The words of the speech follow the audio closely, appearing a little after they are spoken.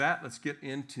Let's get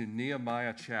into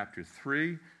Nehemiah chapter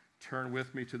 3. Turn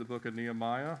with me to the book of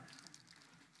Nehemiah.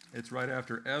 It's right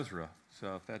after Ezra,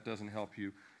 so if that doesn't help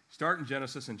you, start in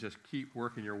Genesis and just keep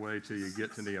working your way till you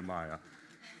get to Nehemiah.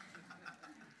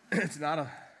 It's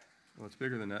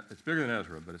bigger than that. It's bigger than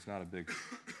Ezra, but it's not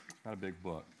a big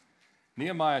book.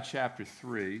 Nehemiah chapter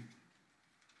 3.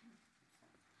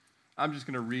 I'm just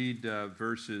going to read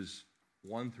verses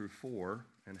 1 through 4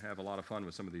 and have a lot of fun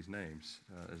with some of these names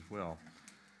as well.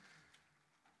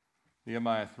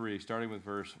 Nehemiah 3, starting with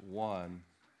verse 1.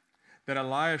 Then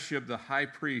Eliashib the high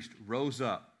priest rose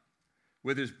up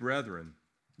with his brethren,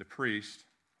 the priest,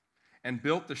 and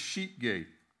built the sheep gate.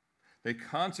 They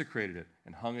consecrated it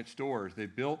and hung its doors. They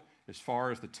built as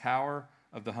far as the Tower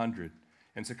of the 100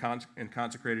 and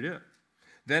consecrated it.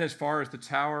 Then as far as the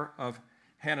Tower of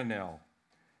Hananel.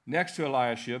 Next to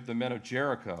Eliashib, the men of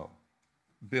Jericho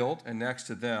built, and next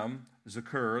to them,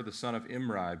 Zakur, the son of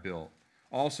Imri, built.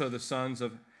 Also the sons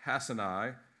of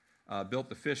Hassanai built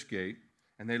the fish gate,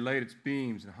 and they laid its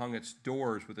beams and hung its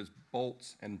doors with its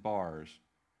bolts and bars.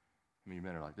 I mean, you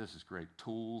men are like, this is great.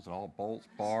 Tools and all bolts,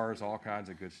 bars, all kinds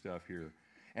of good stuff here.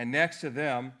 And next to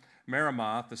them,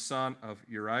 Meremoth, the son of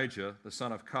Urijah, the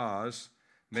son of Koz,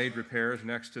 made repairs.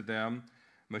 Next to them,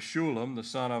 Meshullam, the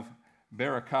son of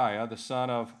Berechiah, the son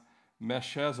of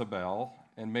Meshezabel,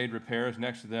 and made repairs.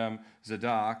 Next to them,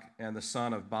 Zadok, and the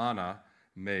son of Bana,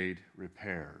 made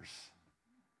repairs.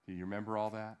 Do you remember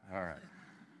all that? All right.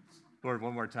 Lord,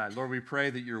 one more time. Lord, we pray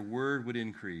that your word would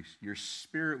increase, your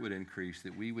spirit would increase,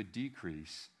 that we would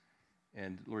decrease.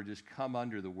 And Lord, just come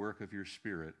under the work of your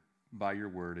spirit by your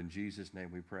word. In Jesus'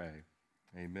 name we pray.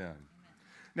 Amen.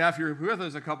 Now, if you're with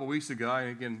us a couple weeks ago,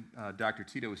 and again, Dr.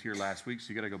 Tito was here last week, so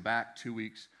you got to go back 2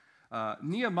 weeks.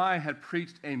 Nehemiah had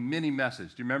preached a mini message.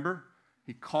 Do you remember?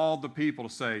 He called the people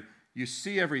to say, you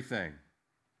see everything.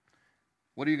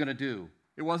 What are you going to do?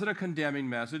 It wasn't a condemning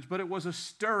message, but it was a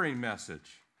stirring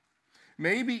message.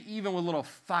 Maybe even with a little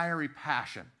fiery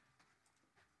passion.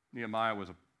 Nehemiah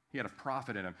he had a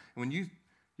prophet in him. And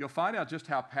you'll find out just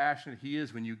how passionate he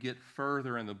is when you get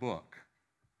further in the book.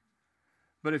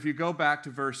 But if you go back to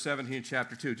verse 17,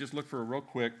 chapter 2, just look for a real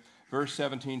quick, verse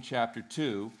 17, chapter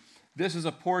 2, this is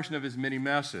a portion of his mini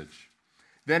message.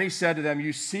 Then he said to them,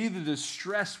 you see the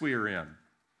distress we are in.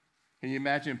 Can you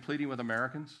imagine him pleading with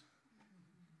Americans?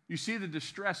 You see the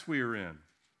distress we are in.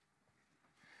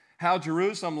 How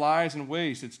Jerusalem lies in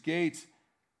waste, its gates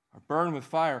are burned with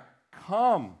fire.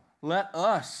 Come, let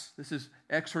us, this is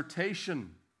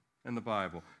exhortation in the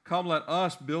Bible. Come, let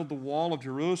us build the wall of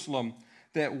Jerusalem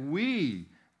that we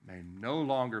may no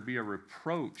longer be a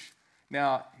reproach.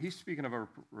 Now, he's speaking of a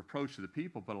reproach to the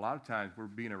people, but a lot of times we're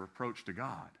being a reproach to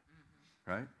God,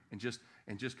 right? And just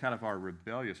kind of our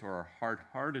rebellious or our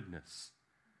hard-heartedness.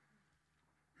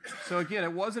 So again,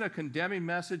 it wasn't a condemning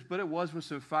message, but it was with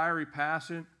some fiery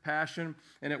passion,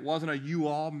 and it wasn't a you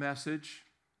all message,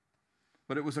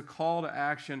 but it was a call to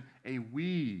action, a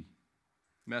we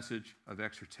message of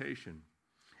exhortation.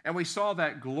 And we saw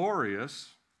that glorious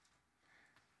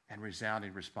and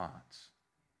resounding response.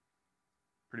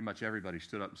 Pretty much everybody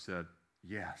stood up and said,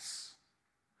 yes.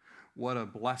 What a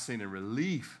blessing and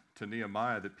relief to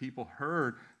Nehemiah that people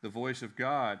heard the voice of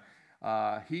God.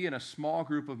 He and a small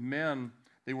group of men,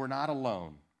 they were not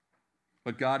alone,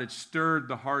 but God had stirred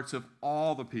the hearts of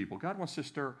all the people. God wants to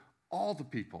stir all the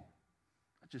people,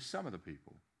 not just some of the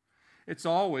people. It's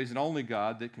always and only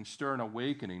God that can stir an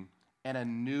awakening and a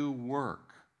new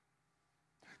work.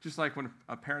 Just like when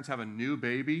parents have a new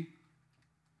baby,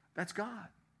 that's God.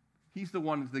 He's the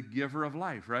one, the giver of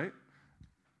life, right?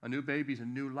 A new baby's a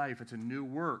new life. It's a new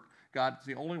work. God's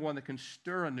the only one that can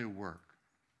stir a new work.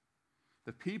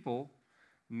 The people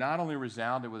not only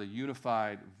resounded with a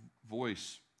unified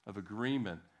voice of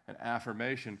agreement and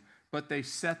affirmation, but they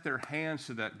set their hands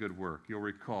to that good work, you'll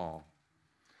recall.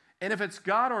 And if it's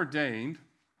God ordained,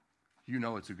 you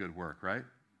know it's a good work, right?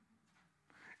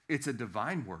 It's a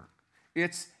divine work.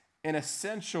 It's an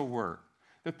essential work.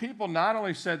 The people not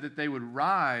only said that they would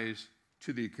rise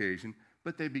to the occasion,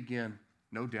 but they began,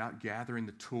 no doubt, gathering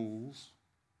the tools,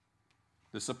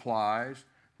 the supplies,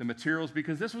 the materials,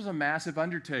 because this was a massive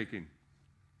undertaking.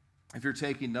 If you're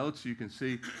taking notes, you can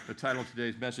see the title of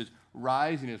today's message,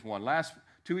 Rising is One. Last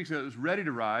 2 weeks ago, it was ready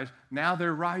to rise. Now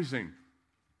they're rising.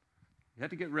 You have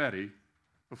to get ready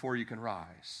before you can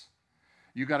rise.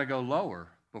 You got to go lower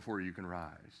before you can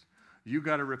rise. You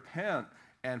got to repent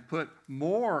and put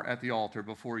more at the altar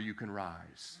before you can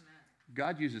rise. Amen.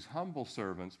 God uses humble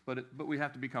servants, but we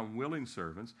have to become willing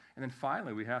servants. And then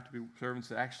finally, we have to be servants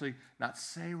that actually not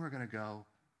say we're going to go,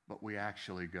 but we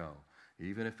actually go.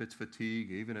 Even if it's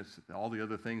fatigue, even if it's all the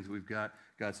other things we've got,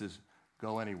 God says,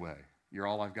 go anyway. you're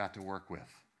all I've got to work with,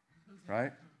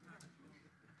 right?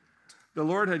 The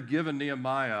Lord had given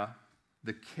Nehemiah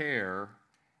the care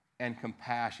and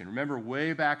compassion. Remember,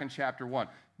 way back in chapter 1,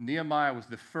 Nehemiah was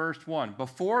the first one.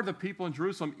 Before the people in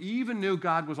Jerusalem even knew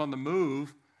God was on the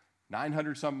move,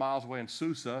 900 some miles away in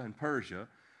Susa in Persia,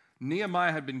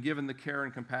 Nehemiah had been given the care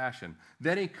and compassion.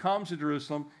 Then he comes to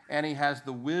Jerusalem and he has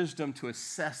the wisdom to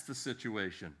assess the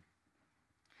situation.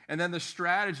 And then the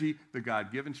strategy, the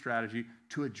God-given strategy,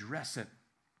 to address it.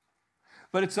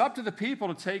 But it's up to the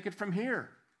people to take it from here,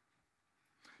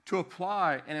 to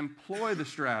apply and employ the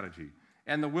strategy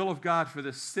and the will of God for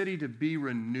the city to be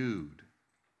renewed.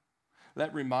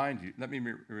 Let me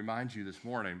remind you this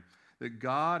morning that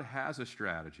God has a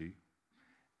strategy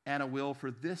and a will for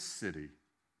this city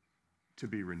to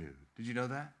be renewed. Did you know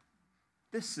that?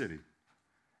 This city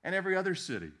and every other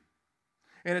city.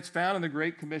 And it's found in the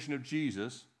Great Commission of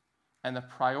Jesus and the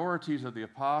priorities of the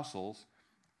apostles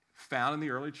found in the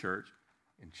early church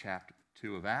in chapter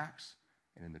 2 of Acts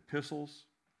and in the epistles.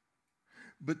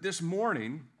 But this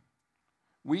morning,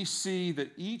 we see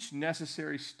that each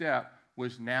necessary step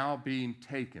was now being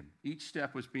taken. Each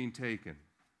step was being taken.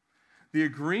 The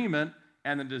agreement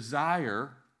and the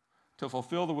desire to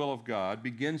fulfill the will of God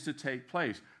begins to take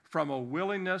place from a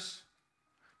willingness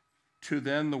to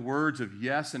then the words of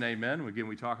yes and amen. Again,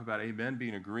 we talk about amen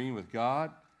being agreeing with God,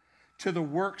 to the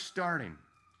work starting.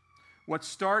 What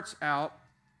starts out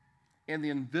in the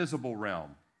invisible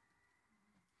realm.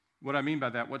 What I mean by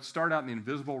that, what started out in the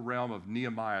invisible realm of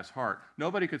Nehemiah's heart.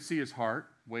 Nobody could see his heart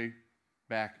way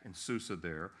back in Susa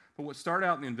there. But what started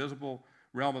out in the invisible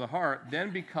realm of the heart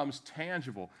then becomes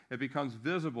tangible. It becomes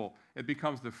visible. It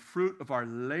becomes the fruit of our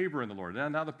labor in the Lord.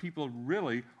 Now the people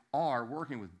really are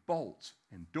working with bolts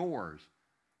and doors.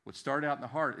 What started out in the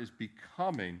heart is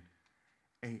becoming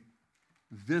a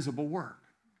visible work.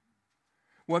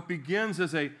 What begins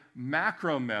as a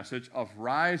macro message of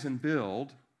rise and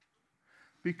build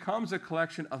becomes a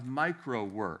collection of micro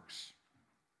works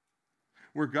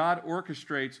where God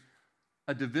orchestrates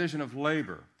a division of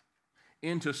labor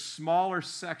into smaller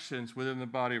sections within the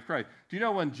body of Christ. Do you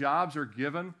know when jobs are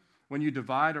given, when you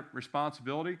divide a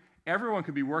responsibility, everyone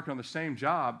could be working on the same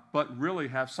job but really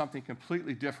have something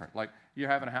completely different. Like you're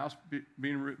having a house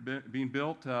being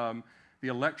built, the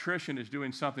electrician is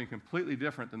doing something completely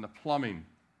different than the plumbing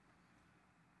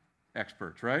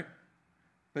experts, right?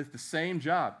 But it's the same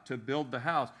job to build the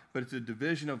house, but it's a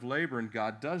division of labor, and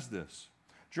God does this.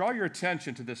 Draw your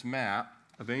attention to this map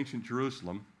of ancient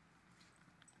Jerusalem.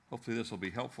 Hopefully this will be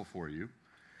helpful for you.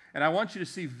 And I want you to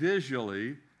see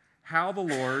visually how the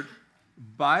Lord,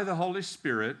 by the Holy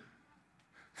Spirit,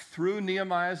 through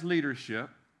Nehemiah's leadership,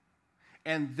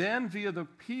 and then via the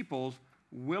people's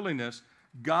willingness,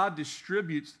 God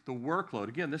distributes the workload.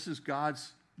 Again, this is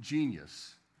God's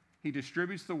genius. He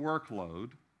distributes the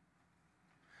workload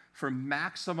for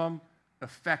maximum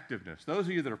effectiveness. Those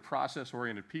of you that are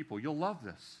process-oriented people, you'll love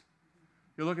this.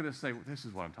 You'll look at this and say, well, this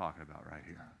is what I'm talking about right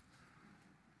here.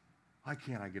 Why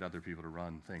can't I get other people to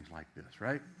run things like this,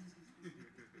 right?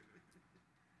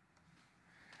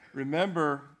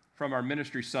 Remember from our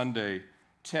Ministry Sunday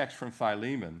text from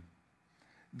Philemon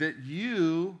that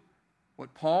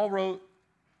what Paul wrote,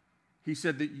 he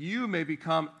said that you may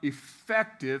become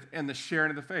effective in the sharing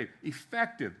of the faith.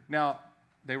 Effective. Now,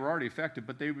 they were already effective,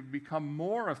 but they would become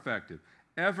more effective,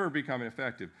 ever becoming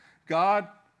effective. God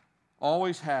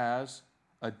always has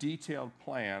a detailed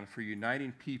plan for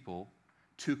uniting people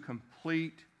to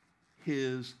complete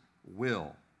His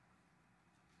will.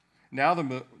 Now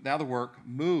the work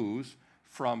moves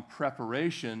from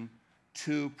preparation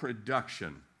to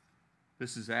production.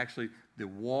 This is actually, the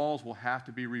walls will have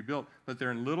to be rebuilt, but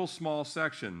they're in little small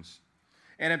sections.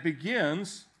 And it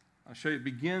begins, I'll show you, it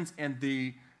begins in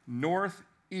the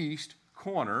northeast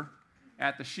corner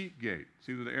at the sheep gate.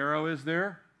 See where the arrow is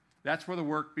there? That's where the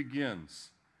work begins.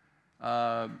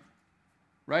 Right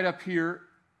up here,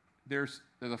 there's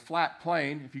a flat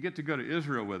plain. If you get to go to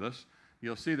Israel with us,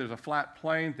 you'll see there's a flat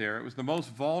plain there. It was the most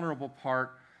vulnerable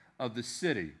part of the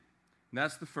city. And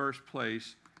that's the first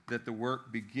place that the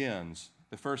work begins,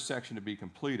 the first section to be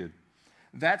completed.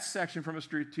 That section, from a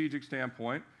strategic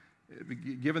standpoint,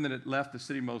 given that it left the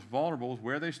city most vulnerable, is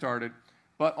where they started.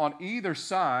 But on either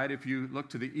side, if you look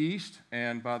to the east,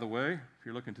 and by the way, if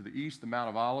you're looking to the east, the Mount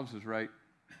of Olives is right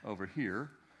over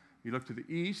here. You look to the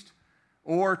east,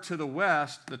 or to the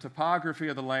west, the topography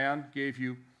of the land gave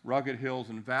you rugged hills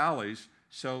and valleys,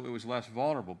 so it was less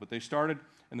vulnerable. But they started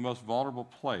in the most vulnerable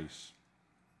place.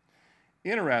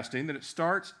 Interesting that it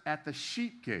starts at the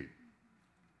sheep gate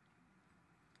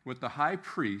with the high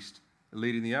priest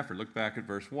leading the effort. Look back at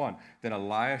verse 1. Then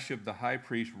Eliashib the high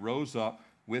priest rose up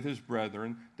with his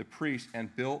brethren, the priests,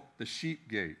 and built the sheep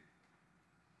gate.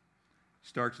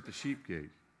 Starts at the sheep gate.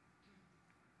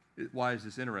 Why is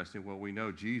this interesting? Well, we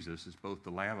know Jesus is both the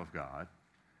Lamb of God,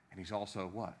 and he's also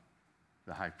what?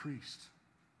 The high priest.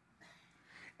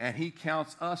 And he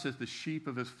counts us as the sheep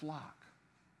of his flock.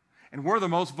 And we're the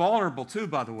most vulnerable too,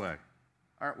 by the way,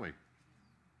 aren't we?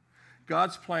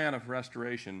 God's plan of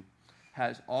restoration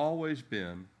has always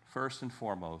been, first and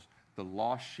foremost, the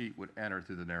lost sheep would enter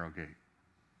through the narrow gate.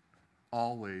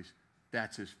 Always,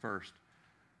 that's his first.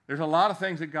 There's a lot of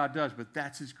things that God does, but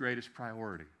that's his greatest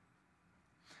priority.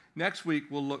 Next week,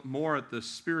 we'll look more at the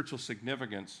spiritual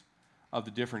significance of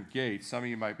the different gates. Some of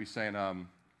you might be saying,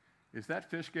 is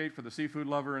that fish gate for the seafood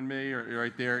lover and me? Or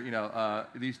right there,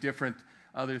 these different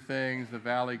other things, the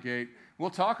valley gate. We'll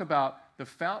talk about the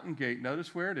fountain gate.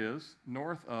 Notice where it is,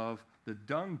 north of the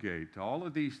dung gate. All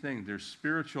of these things, there's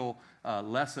spiritual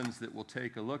lessons that we'll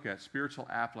take a look at, spiritual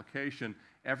application.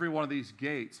 Every one of these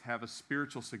gates have a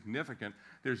spiritual significance.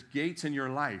 There's gates in your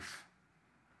life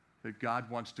that God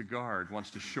wants to guard, wants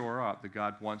to shore up, that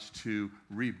God wants to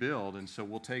rebuild. And so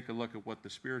we'll take a look at what the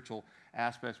spiritual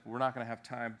aspects, but we're not going to have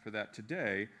time for that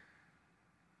today.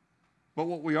 But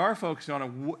what we are focused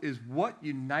on is what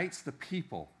unites the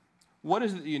people. What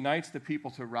is it that unites the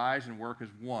people to rise and work as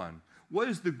one? What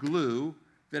is the glue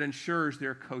that ensures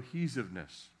their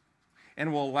cohesiveness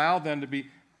and will allow them to be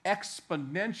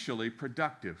exponentially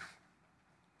productive,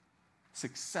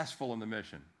 successful in the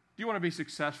mission? Do you want to be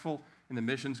successful in the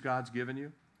missions God's given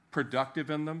you? Productive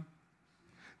in them?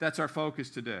 That's our focus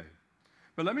today.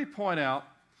 But let me point out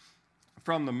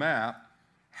from the map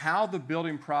how the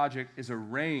building project is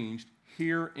arranged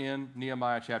here in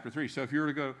Nehemiah chapter 3. So if you were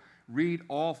to go read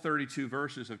all 32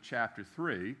 verses of chapter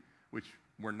 3, which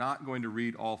we're not going to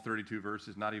read all 32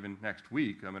 verses, not even next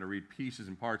week. I'm going to read pieces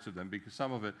and parts of them because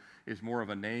some of it is more of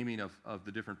a naming of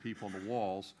the different people on the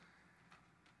walls.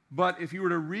 But if you were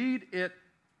to read it,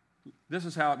 this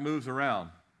is how it moves around.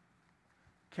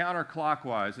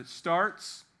 Counterclockwise. It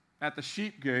starts at the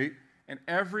sheep gate, and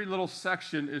every little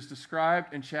section is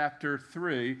described in chapter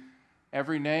 3.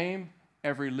 Every name,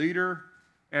 every leader,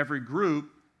 every group,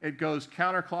 it goes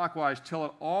counterclockwise till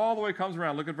it all the way comes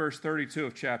around. Look at verse 32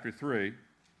 of chapter 3.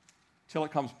 Till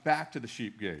it comes back to the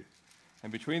sheep gate.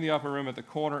 And between the upper room at the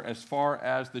corner as far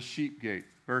as the sheep gate,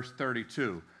 verse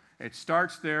 32. It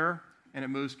starts there, and it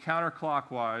moves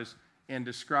counterclockwise in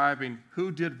describing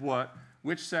who did what,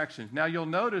 which sections. Now, you'll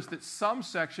notice that some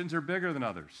sections are bigger than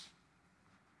others.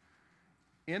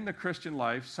 In the Christian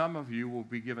life, some of you will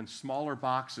be given smaller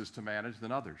boxes to manage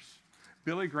than others.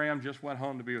 Billy Graham just went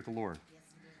home to be with the Lord. Yes,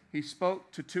 he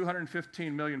spoke to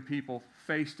 215 million people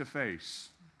face to face.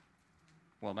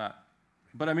 Well, not,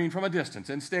 but I mean from a distance,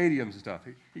 in stadiums and stuff.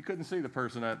 He couldn't see the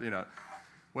person at,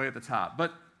 way at the top.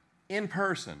 But in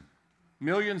person,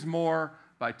 millions more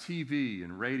by TV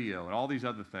and radio and all these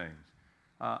other things.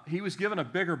 He was given a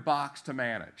bigger box to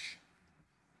manage,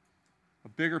 a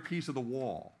bigger piece of the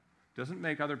wall. Doesn't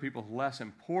make other people less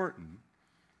important.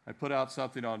 I put out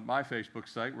something on my Facebook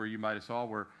site where you might have saw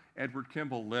where Edward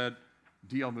Kimball led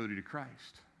D.L. Moody to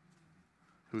Christ,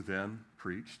 who then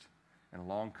preached, and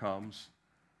along comes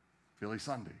Billy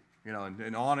Sunday.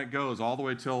 And on it goes all the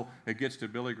way till it gets to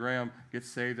Billy Graham, gets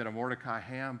saved at a Mordecai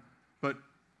Ham,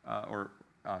 or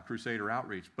Crusader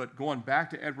Outreach. But going back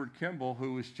to Edward Kimball,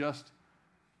 who was just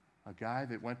a guy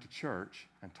that went to church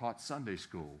and taught Sunday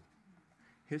school,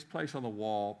 his place on the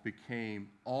wall became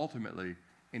ultimately,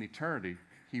 in eternity,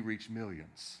 he reached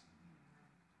millions.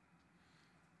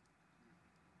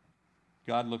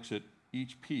 God looks at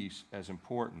each piece as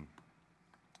important.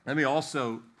 Let me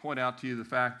also point out to you the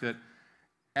fact that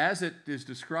as it is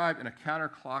described in a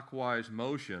counterclockwise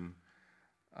motion,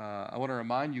 I want to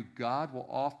remind you, God will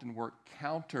often work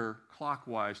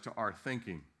counterclockwise to our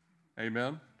thinking.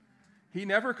 Amen? He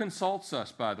never consults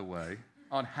us, by the way,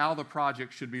 on how the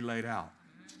project should be laid out.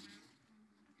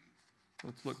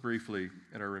 Let's look briefly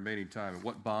in our remaining time at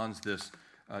what bonds this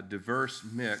diverse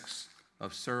mix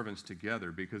of servants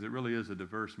together, because it really is a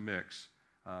diverse mix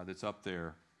that's up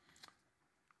there.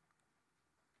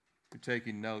 If you're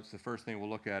taking notes, the first thing we'll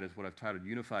look at is what I've titled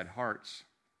Unified Hearts.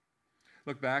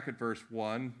 Look back at verse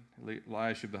 1.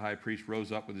 Eliashib the high priest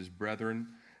rose up with his brethren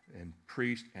and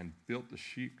priest and built the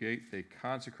sheep gate. They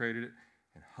consecrated it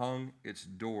and hung its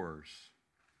doors.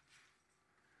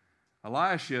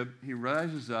 Eliashib, he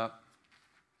rises up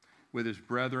with his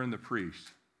brethren, the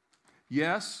priests.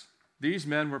 Yes, these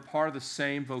men were part of the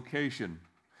same vocation,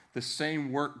 the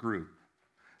same work group,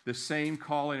 the same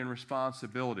calling and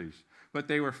responsibilities. But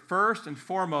they were first and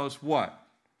foremost what?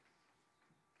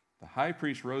 The high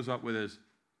priest rose up with his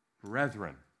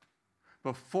brethren.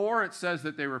 Before it says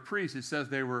that they were priests, it says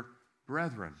they were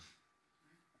brethren.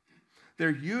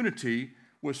 Their unity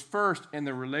was first in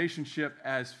the relationship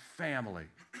as family.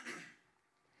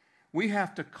 We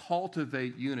have to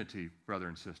cultivate unity, brother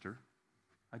and sister.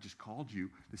 I just called you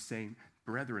the same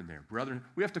brethren there. Brethren,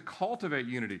 we have to cultivate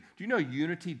unity. Do you know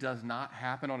unity does not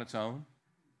happen on its own?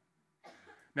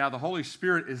 Now, the Holy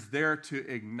Spirit is there to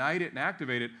ignite it and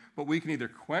activate it, but we can either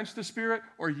quench the Spirit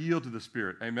or yield to the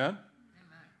Spirit. Amen? Amen.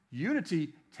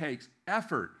 Unity takes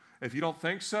effort. If you don't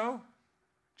think so,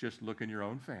 just look in your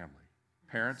own family.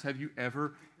 Parents, have you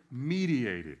ever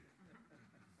mediated?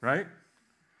 Right?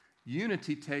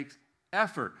 Unity takes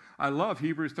effort. I love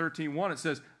Hebrews 13:1. It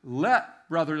says, let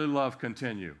brotherly love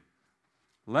continue.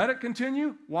 Let it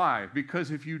continue. Why? Because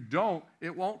if you don't,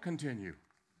 it won't continue.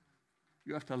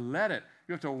 You have to let it.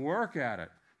 You have to work at it.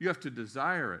 You have to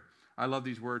desire it. I love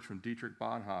these words from Dietrich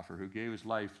Bonhoeffer, who gave his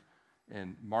life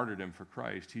and martyrdom for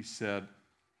Christ. He said,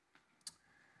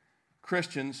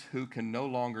 Christians who can no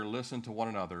longer listen to one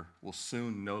another will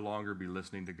soon no longer be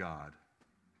listening to God.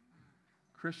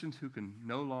 Christians who can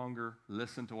no longer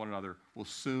listen to one another will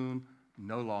soon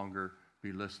no longer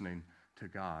be listening to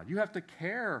God. You have to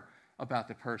care about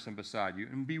the person beside you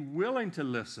and be willing to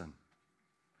listen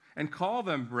and call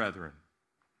them brethren.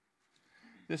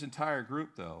 This entire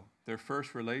group, though, their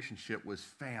first relationship was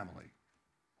family.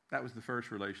 That was the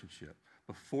first relationship.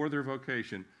 Before their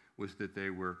vocation was that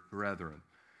they were brethren.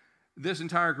 This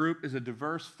entire group is a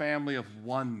diverse family of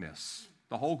oneness.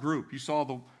 The whole group. You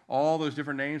saw all those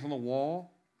different names on the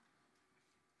wall.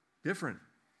 Different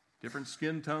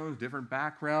skin tones, different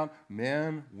background,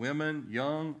 men, women,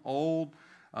 young, old,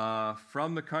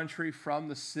 from the country, from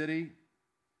the city,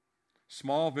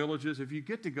 small villages. If you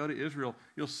get to go to Israel,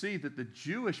 you'll see that the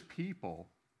Jewish people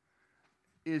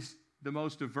is the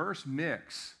most diverse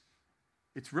mix.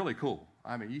 It's really cool.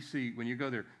 I mean, you see, when you go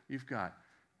there, you've got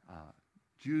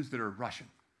Jews that are Russian.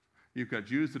 You've got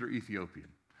Jews that are Ethiopian.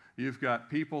 You've got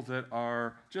people that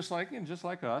are just like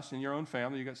us in your own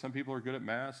family. You've got some people who are good at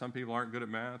math, some people aren't good at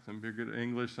math, some people are good at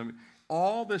English,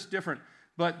 all this different.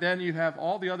 But then you have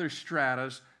all the other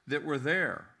stratas that were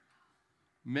there.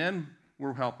 Men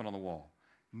were helping on the wall.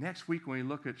 Next week when we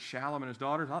look at Shalom and his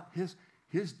daughters,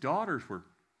 his daughters were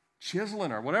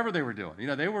chiseling or whatever they were doing. You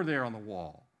know, they were there on the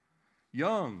wall.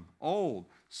 Young, old,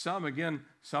 some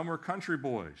were country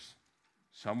boys.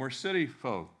 Some were city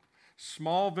folk.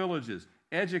 Small villages,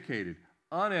 educated,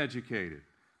 uneducated,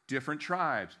 different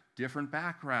tribes, different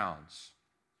backgrounds,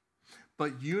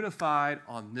 but unified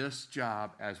on this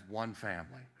job as one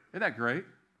family. Isn't that great?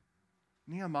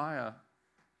 Nehemiah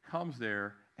comes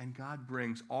there, and God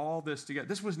brings all this together.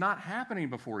 This was not happening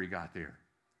before he got there.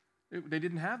 They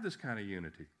didn't have this kind of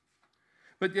unity.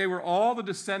 But they were all the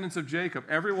descendants of Jacob.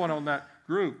 Everyone on that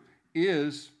group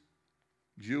is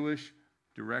Jewish,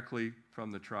 directly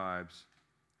from the tribes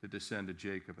that descended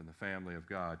Jacob and the family of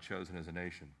God, chosen as a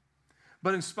nation.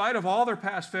 But in spite of all their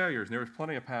past failures, and there was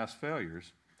plenty of past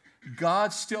failures,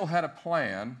 God still had a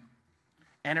plan,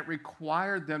 and it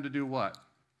required them to do what?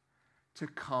 To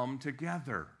come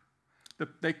together.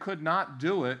 They could not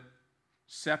do it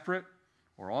separate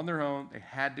or on their own. They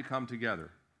had to come together.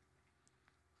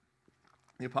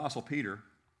 The Apostle Peter,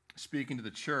 speaking to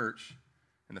the church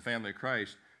and the family of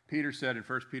Christ, Peter said in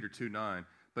 1 Peter 2:9,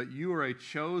 but you are a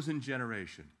chosen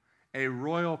generation, a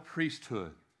royal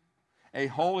priesthood, a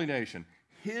holy nation,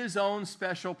 his own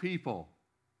special people,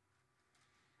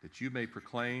 that you may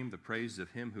proclaim the praises of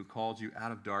him who called you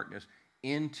out of darkness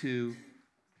into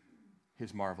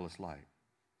his marvelous light.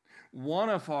 Out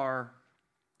of our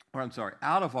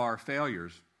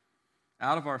failures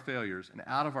and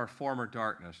out of our former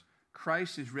darkness,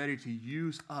 Christ is ready to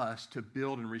use us to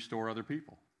build and restore other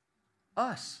people.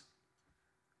 Us.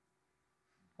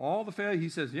 All the failure, he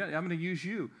says, yeah, I'm going to use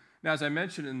you. Now, as I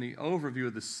mentioned in the overview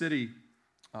of the city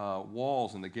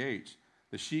walls and the gates,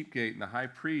 the sheep gate and the high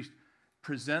priest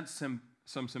presents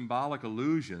some symbolic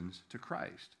allusions to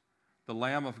Christ, the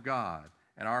Lamb of God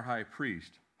and our high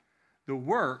priest. The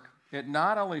work, it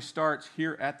not only starts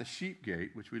here at the sheep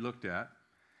gate, which we looked at,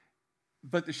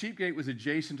 but the sheep gate was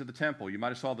adjacent to the temple. You might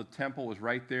have saw the temple was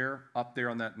right there, up there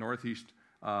on that northeast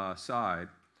side.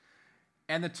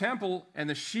 And the temple and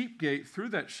the sheep gate, through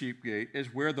that sheep gate,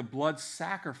 is where the blood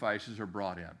sacrifices are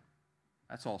brought in.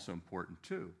 That's also important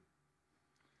too.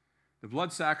 The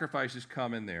blood sacrifices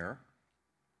come in there.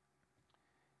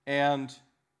 And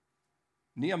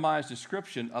Nehemiah's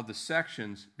description of the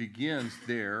sections begins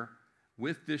there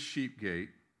with this sheep gate,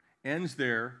 ends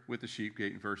there with the sheep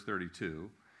gate in verse 32.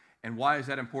 And why is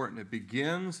that important? It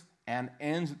begins and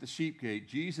ends at the sheep gate.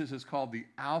 Jesus is called the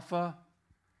Alpha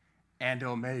and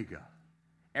Omega.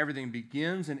 Everything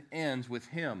begins and ends with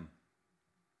him.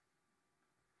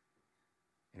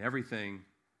 And everything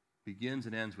begins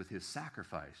and ends with his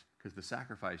sacrifice, because the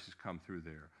sacrifices come through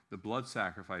there. The blood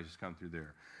sacrifices come through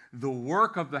there. The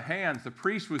work of the hands, the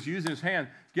priest was using his hand.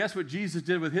 Guess what Jesus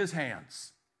did with his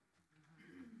hands?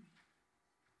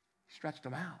 He stretched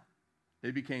them out.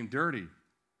 They became dirty.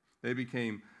 They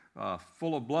became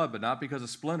full of blood, but not because of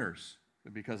splinters,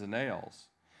 but because of nails.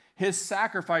 His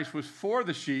sacrifice was for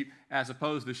the sheep, as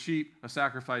opposed to the sheep a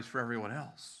sacrifice for everyone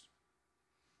else.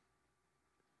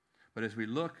 But as we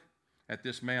look at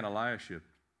this man Eliashib,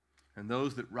 and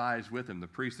those that rise with him, the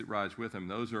priests that rise with him,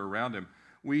 those who are around him,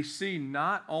 we see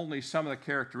not only some of the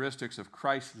characteristics of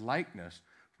Christ's likeness,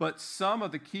 but some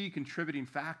of the key contributing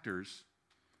factors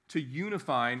to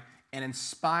unifying and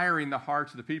inspiring the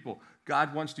hearts of the people.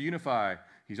 God wants to unify.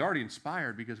 He's already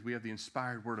inspired because we have the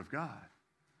inspired Word of God.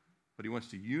 But he wants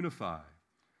to unify.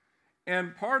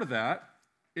 And part of that,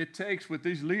 it takes with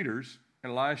these leaders,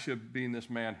 and Eliashib being this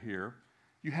man here,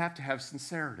 you have to have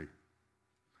sincerity.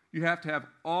 You have to have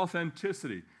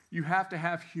authenticity. You have to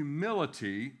have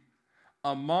humility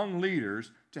among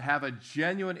leaders to have a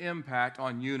genuine impact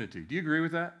on unity. Do you agree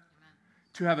with that? Amen.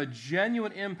 To have a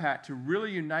genuine impact, to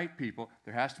really unite people,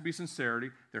 there has to be sincerity,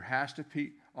 there has to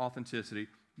be authenticity,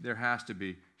 there has to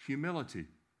be humility.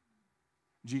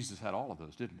 Jesus had all of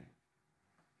those, didn't he?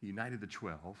 He united the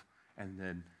 12, and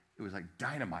then it was like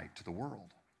dynamite to the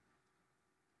world.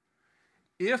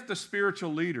 If the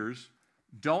spiritual leaders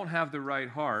don't have the right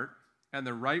heart and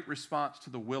the right response to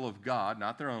the will of God,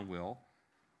 not their own will,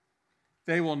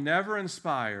 they will never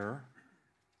inspire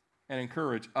and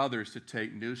encourage others to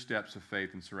take new steps of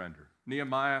faith and surrender.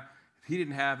 Nehemiah, if he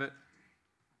didn't have it,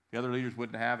 the other leaders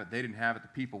wouldn't have it. They didn't have it, the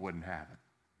people wouldn't have it.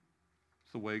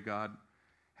 It's the way God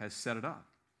has set it up.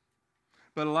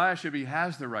 But Eliashib, he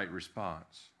has the right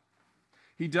response.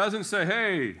 He doesn't say,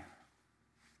 hey,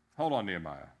 hold on,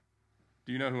 Nehemiah.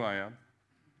 Do you know who I am?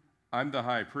 I'm the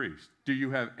high priest. Do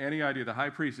you have any idea? The high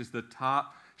priest is the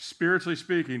top, spiritually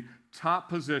speaking, top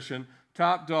position,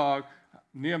 top dog.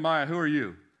 Nehemiah, who are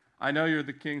you? I know you're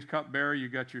the king's cupbearer. You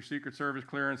got your Secret Service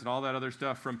clearance and all that other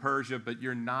stuff from Persia, but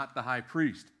you're not the high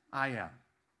priest. I am.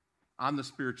 I'm the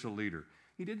spiritual leader.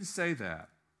 He didn't say that.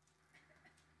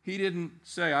 He didn't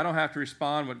say, I don't have to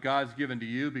respond what God's given to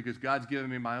you because God's given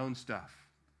me my own stuff.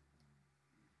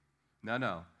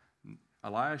 No.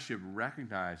 Eliashib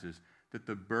recognizes that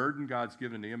the burden God's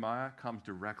given to Nehemiah comes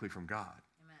directly from God.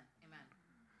 Amen.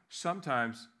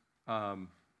 Sometimes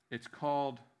it's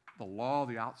called the law of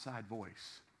the outside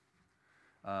voice.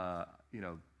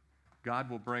 God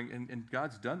will bring, and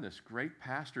God's done this. Great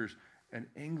pastors in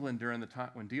England during the time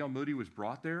when D.L. Moody was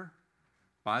brought there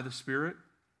by the Spirit,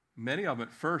 many of them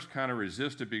at first kind of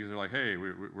resisted because they're like, hey,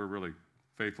 we're really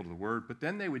faithful to the Word. But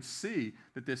then they would see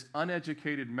that this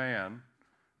uneducated man,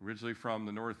 originally from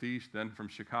the Northeast, then from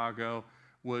Chicago,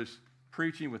 was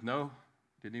preaching with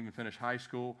didn't even finish high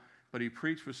school, but he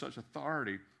preached with such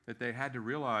authority that they had to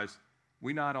realize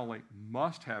we not only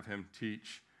must have him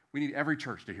teach, we need every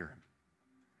church to hear him.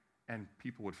 And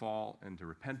people would fall into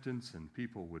repentance, and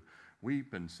people would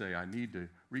weep and say, I need to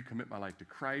recommit my life to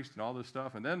Christ and all this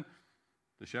stuff. And then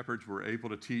the shepherds were able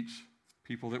to teach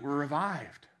people that were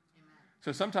revived. Amen.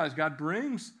 So sometimes God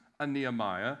brings a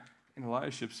Nehemiah, and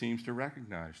Eliashib seems to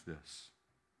recognize this.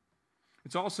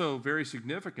 It's also very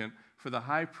significant for the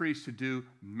high priest to do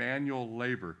manual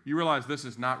labor. You realize this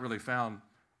is not really found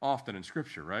often in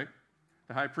Scripture, right?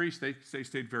 The high priest, they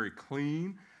stayed very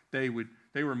clean. They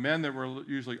were men that were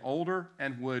usually older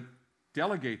and would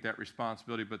delegate that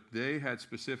responsibility, but they had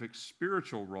specific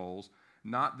spiritual roles,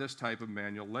 not this type of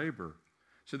manual labor.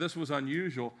 So this was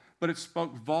unusual, but it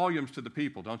spoke volumes to the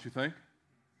people, don't you think?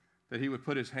 That he would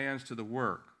put his hands to the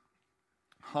work.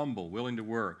 Humble, willing to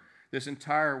work. This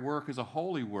entire work is a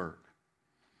holy work.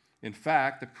 In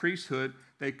fact, the priesthood,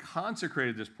 they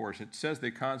consecrated this portion. It says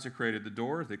they consecrated the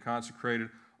doors, they consecrated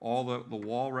all the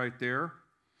wall right there,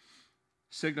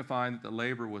 signifying that the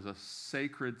labor was a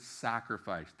sacred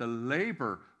sacrifice. The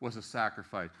labor was a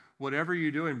sacrifice. Whatever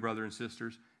you're doing, brothers and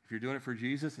sisters, if you're doing it for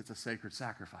Jesus, it's a sacred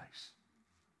sacrifice.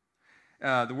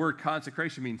 The word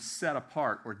consecration means set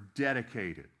apart or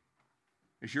dedicated.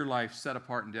 Is your life set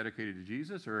apart and dedicated to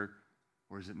Jesus, or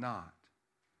is it not?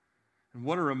 And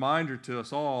what a reminder to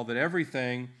us all that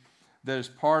everything that is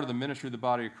part of the ministry of the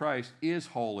body of Christ is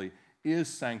holy, is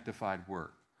sanctified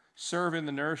work. Serve in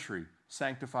the nursery,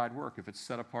 sanctified work if it's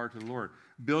set apart to the Lord.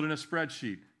 Building a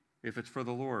spreadsheet if it's for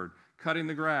the Lord. Cutting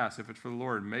the grass if it's for the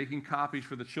Lord. Making copies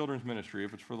for the children's ministry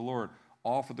if it's for the Lord.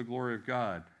 All for the glory of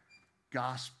God.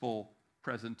 Gospel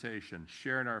presentation,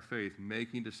 sharing our faith,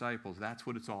 making disciples. That's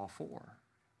what it's all for.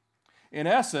 In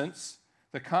essence,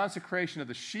 the consecration of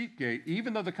the sheep gate,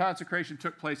 even though the consecration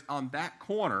took place on that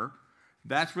corner,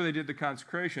 that's where they did the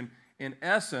consecration. In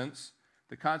essence,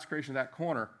 the consecration of that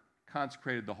corner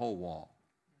consecrated the whole wall,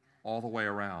 all the way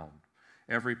around,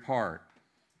 every part.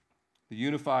 The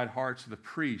unified hearts of the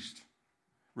priest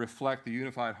reflect the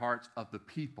unified hearts of the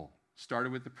people.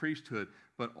 Started with the priesthood,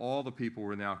 but all the people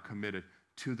were now committed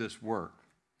to this work.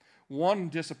 One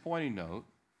disappointing note,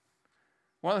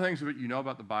 one of the things that you know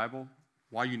about the Bible,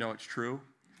 why you know it's true,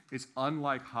 is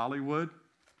unlike Hollywood,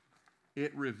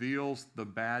 it reveals the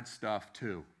bad stuff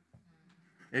too.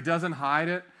 It doesn't hide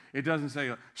it. It doesn't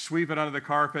say, sweep it under the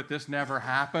carpet, this never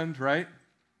happened, right?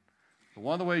 But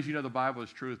one of the ways you know the Bible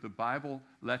is true is the Bible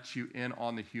lets you in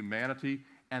on the humanity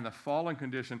and the fallen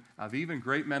condition of even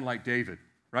great men like David,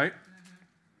 right?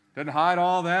 Doesn't hide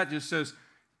all that, just says,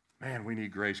 man, we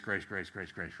need grace, grace, grace,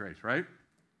 grace, grace, grace, right?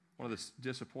 One of the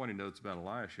disappointing notes about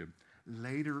Eliashib.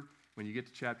 Later, when you get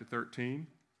to chapter 13,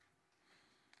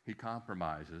 he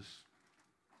compromises,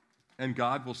 and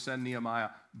God will send Nehemiah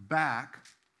back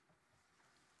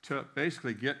to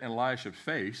basically get in Eliashib's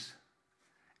face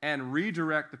and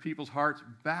redirect the people's hearts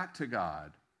back to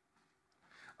God.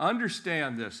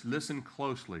 Understand this. Listen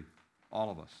closely, all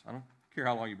of us. I don't care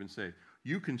how long you've been saved.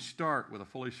 You can start with a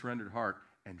fully surrendered heart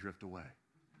and drift away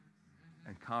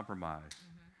and compromise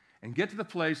and get to the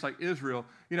place like Israel.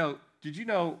 You know, did you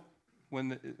know when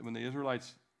the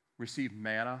Israelites received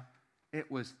manna, it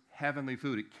was heavenly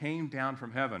food. It came down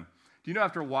from heaven. Do you know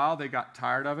after a while they got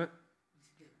tired of it?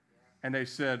 And they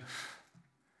said,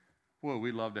 whoa,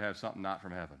 we'd love to have something not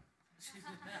from heaven.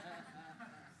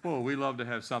 Whoa, we'd love to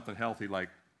have something healthy like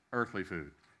earthly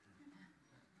food.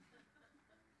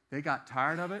 They got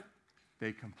tired of it.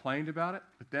 They complained about it.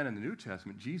 But then in the New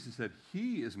Testament, Jesus said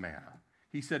he is manna.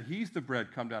 He said he's the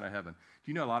bread come down of heaven.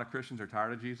 Do you know a lot of Christians are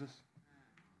tired of Jesus?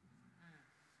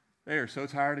 They are so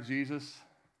tired of Jesus.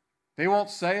 They won't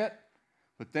say it,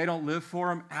 but they don't live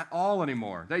for him at all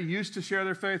anymore. They used to share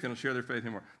their faith. They don't share their faith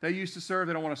anymore. They used to serve.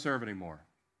 They don't want to serve anymore.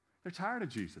 They're tired of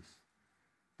Jesus.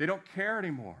 They don't care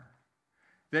anymore.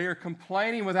 They are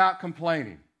complaining without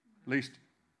complaining, at least.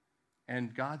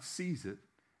 And God sees it,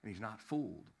 and he's not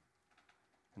fooled.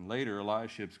 And later,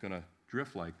 Eliashib's going to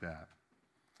drift like that.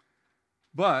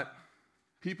 But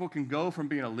people can go from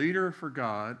being a leader for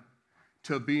God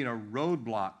to being a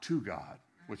roadblock to God,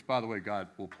 which, by the way, God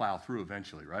will plow through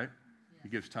eventually, right? Yeah. He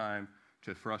gives time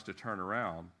for us to turn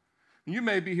around. And you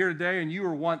may be here today and you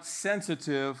were once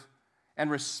sensitive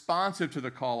and responsive to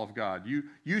the call of God. You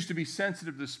used to be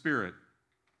sensitive to the Spirit.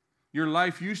 Your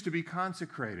life used to be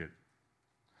consecrated.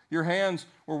 Your hands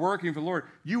were working for the Lord.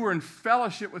 You were in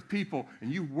fellowship with people,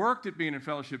 and you worked at being in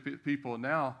fellowship with people, and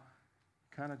now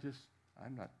kind of just,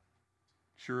 I'm not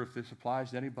sure if this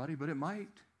applies to anybody, but it might.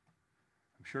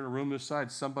 I'm sure in a room this side,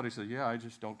 somebody said, yeah, I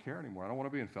just don't care anymore. I don't want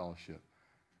to be in fellowship.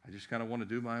 I just kind of want to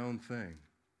do my own thing.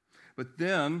 But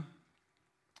then,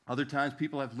 other times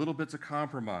people have little bits of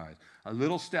compromise, a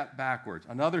little step backwards,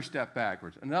 another step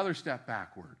backwards, another step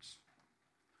backwards.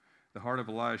 The heart of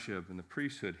Eliashib and the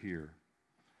priesthood here,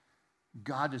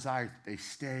 God desires that they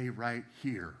stay right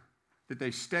here, that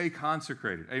they stay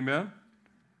consecrated. Amen?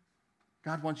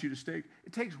 God wants you to stay.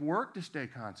 It takes work to stay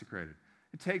consecrated.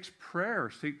 It takes prayer,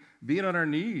 being on our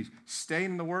knees,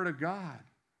 staying in the Word of God.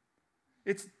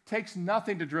 It takes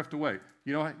nothing to drift away.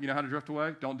 You know how to drift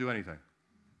away? Don't do anything.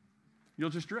 You'll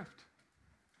just drift.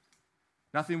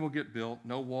 Nothing will get built.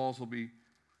 No walls will be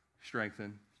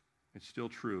strengthened. It's still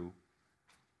true.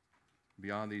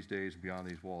 Beyond these days, beyond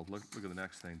these walls. Look at the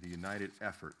next thing, the united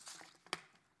effort.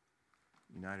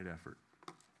 United effort.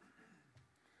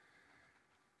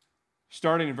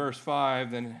 Starting in verse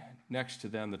 5, then next to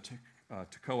them, the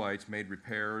Tekoites made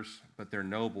repairs, but their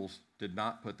nobles did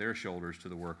not put their shoulders to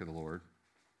the work of the Lord.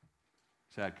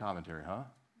 Sad commentary, huh?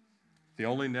 The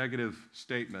only negative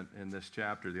statement in this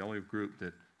chapter, the only group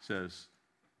that says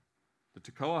the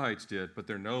Tekoites did, but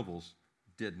their nobles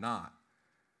did not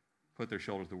put their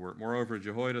shoulders to work. Moreover,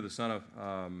 Jehoiada, the son of,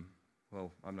 I'm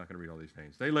not going to read all these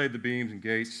names. They laid the beams and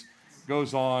gates.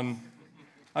 Goes on.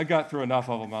 I got through enough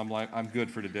of them. I'm good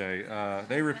for today.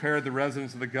 They repaired the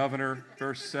residence of the governor,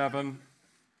 verse 7.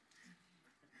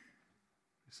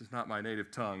 This is not my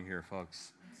native tongue here,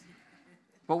 folks.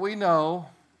 But we know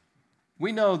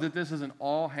that this is an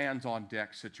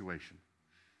all-hands-on-deck situation.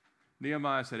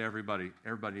 Nehemiah said everybody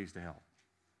needs to help.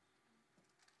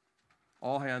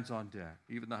 All hands on deck.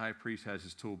 Even the high priest has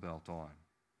his tool belt on.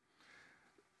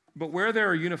 But where there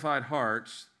are unified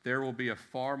hearts, there will be a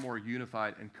far more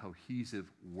unified and cohesive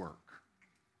work.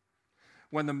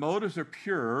 When the motives are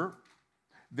pure,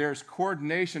 there's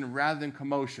coordination rather than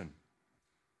commotion.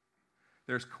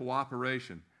 There's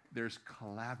cooperation. there's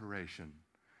collaboration.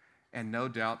 And no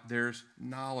doubt there's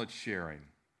knowledge sharing.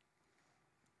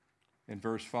 In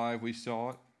verse 5, we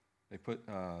saw it. The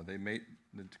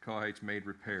Tekoites made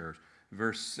repairs.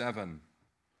 Verse 7,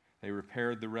 they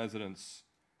repaired the residence.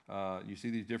 You see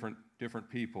these different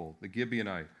people, the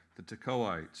Gibeonite, the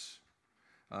Tekoites.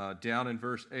 Down in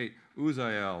verse 8,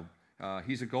 Uzziel,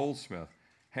 he's a goldsmith.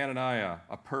 Hananiah,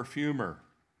 a perfumer.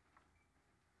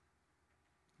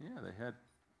 Yeah, they had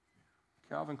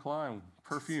Calvin Klein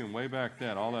perfume way back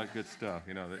then, all that good stuff.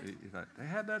 You know, they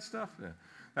had that stuff. Yeah.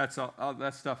 That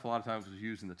stuff a lot of times was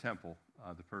used in the temple,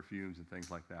 the perfumes and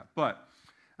things like that. But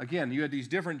again, you had these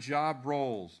different job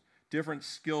roles, different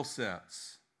skill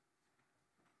sets.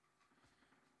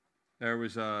 There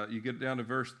was, you get down to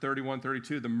verse 31,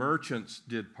 32, the merchants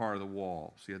did part of the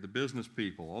wall. So you had the business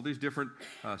people, all these different,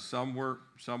 some were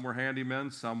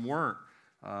handymen, some weren't.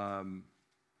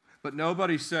 But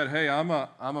nobody said, hey, I'm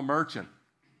a merchant.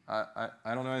 I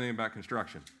don't know anything about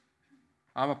construction.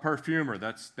 I'm a perfumer.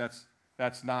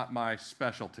 That's not my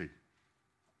specialty.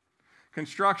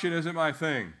 Construction isn't my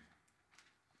thing.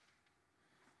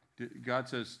 God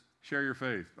says, share your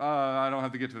faith. I don't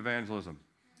have to get to evangelism.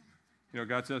 You know,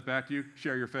 God says back to you,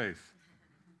 share your faith.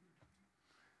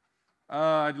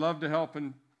 I'd love to help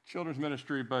in children's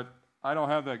ministry, but I don't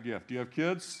have that gift. Do you have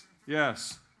kids?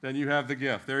 Yes. Then you have the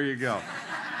gift. There you go.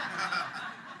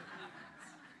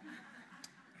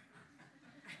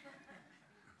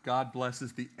 God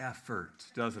blesses the effort,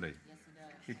 doesn't he? Yes, he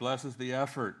does. He blesses the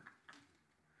effort.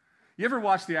 You ever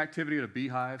watch the activity at a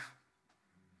beehive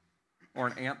or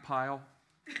an ant pile?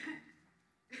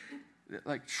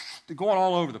 Like, they're going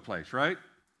all over the place, right?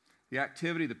 The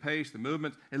activity, the pace, the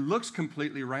movement, it looks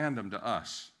completely random to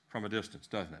us from a distance,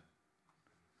 doesn't it?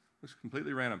 It looks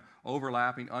completely random,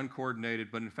 overlapping,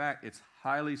 uncoordinated, but in fact, it's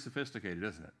highly sophisticated,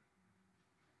 isn't it?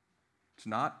 It's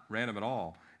not random at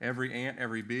all. Every ant,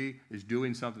 every bee is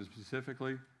doing something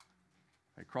specifically.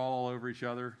 They crawl all over each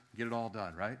other, get it all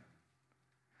done, right?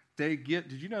 Did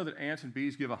you know that ants and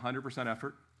bees give 100%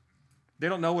 effort? They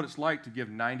don't know what it's like to give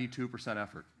 92%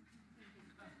 effort.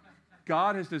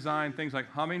 God has designed things like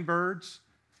hummingbirds.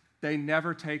 They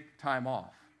never take time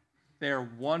off. They are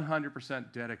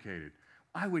 100% dedicated.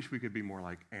 I wish we could be more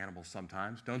like animals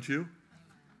sometimes, don't you?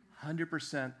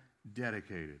 100%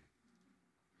 dedicated.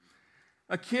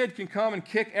 A kid can come and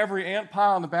kick every ant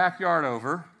pile in the backyard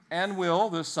over, and will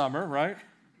this summer, right?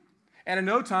 And in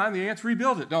no time, the ants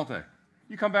rebuild it, don't they?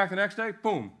 You come back the next day,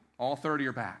 boom, all 30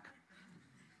 are back.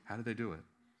 How did they do it?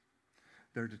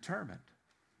 They're determined.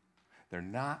 They're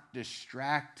not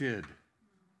distracted,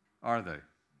 are they?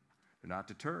 They're not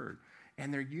deterred.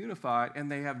 And they're unified, and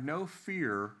they have no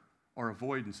fear or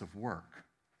avoidance of work.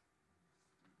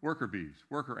 Worker bees,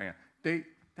 worker ant.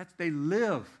 They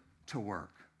live to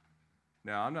work.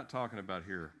 Now, I'm not talking about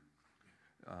here,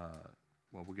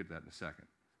 well, we'll get to that in a second.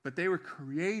 But they were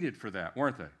created for that,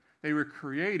 weren't they? They were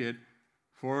created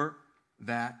for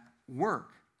that work,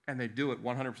 and they do it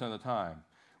 100% of the time.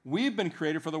 We've been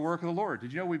created for the work of the Lord.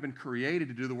 Did you know we've been created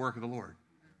to do the work of the Lord?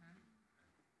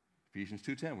 Ephesians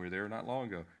 2:10, we were there not long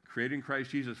ago. Created in Christ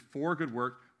Jesus for good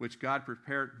work, which God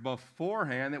prepared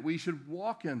beforehand that we should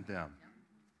walk in them.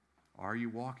 Are you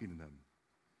walking in them?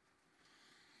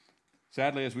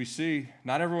 Sadly, as we see,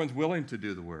 not everyone's willing to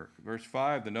do the work. Verse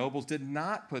 5, the nobles did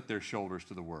not put their shoulders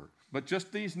to the work, but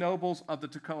just these nobles of the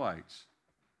Tekoites.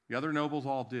 The other nobles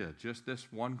all did. Just this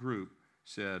one group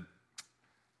said,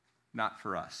 not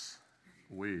for us.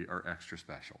 We are extra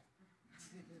special.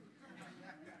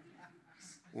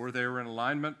 Or they were in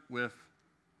alignment with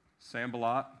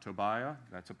Sanballat, Tobiah.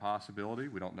 That's a possibility.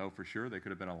 We don't know for sure. They could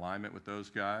have been in alignment with those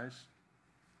guys.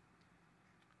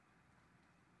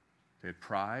 They had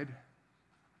pride,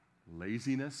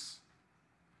 laziness,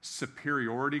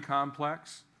 superiority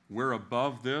complex. We're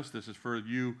above this. This is for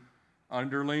you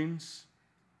underlings.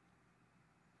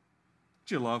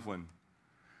 Don't you love when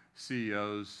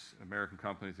CEOs, American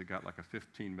companies that got like a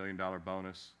 $15 million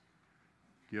bonus,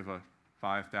 give a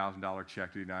 $5,000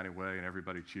 check to United Way, and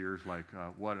everybody cheers like,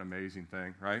 what an amazing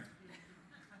thing, right?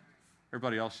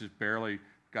 Everybody else just barely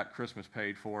got Christmas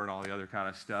paid for and all the other kind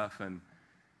of stuff.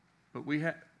 But we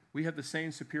have the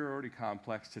same superiority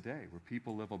complex today, where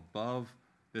people live above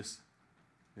this.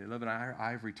 They live in an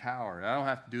ivory tower. I don't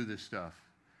have to do this stuff.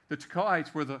 The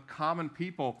Tekoites were the common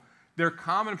people. Their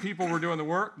common people were doing the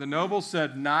work. The nobles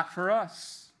said, not for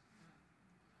us.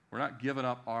 We're not giving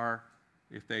up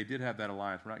if they did have that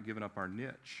alliance, we're not giving up our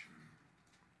niche.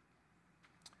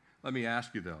 Let me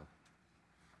ask you, though.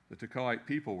 The Tekoite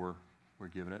people were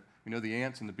giving it. We know the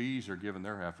ants and the bees are giving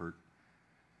their effort.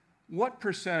 What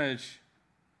percentage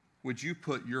would you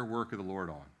put your work of the Lord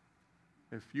on?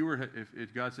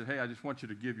 If God said, hey, I just want you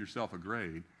to give yourself a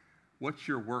grade, what's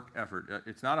your work effort?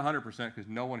 It's not 100% because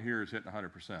no one here is hitting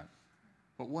 100%.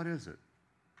 But what is it?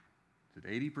 Is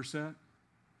it 80%? Is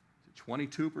it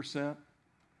 22%? Is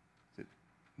it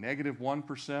negative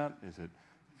 1%? Is it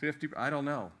 50%? I don't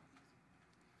know.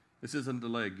 This isn't to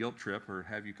delay a guilt trip or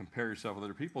have you compare yourself with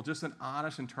other people, just an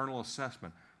honest internal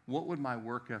assessment. What would my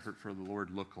work effort for the Lord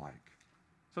look like?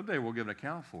 Someday we'll give an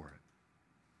account for it.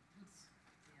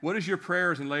 What is your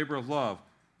prayers and labor of love?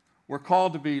 We're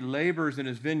called to be laborers in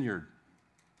his vineyard.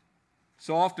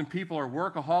 So often people are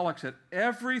workaholics at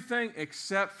everything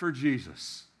except for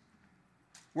Jesus.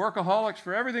 Workaholics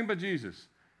for everything but Jesus.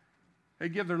 They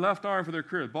give their left arm for their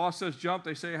career. The boss says jump,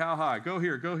 they say how high. Go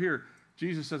here, go here.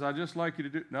 Jesus says, I'd just like you to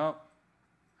do. No,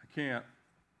 I can't.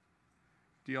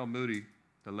 D.L. Moody,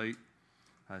 the late,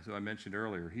 who I mentioned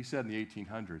earlier, he said in the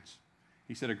 1800s,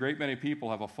 he said, a great many people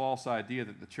have a false idea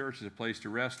that the church is a place to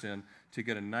rest in to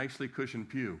get a nicely cushioned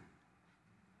pew.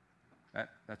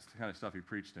 That's the kind of stuff he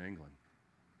preached in England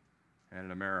and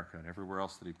in America and everywhere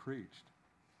else that he preached.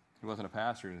 He wasn't a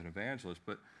pastor, he was an evangelist,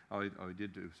 but he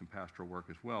did do some pastoral work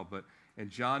as well. But in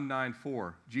John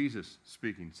 9:4, Jesus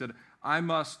speaking, said, I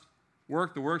must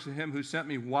work the works of him who sent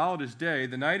me while it is day.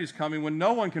 The night is coming when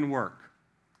no one can work.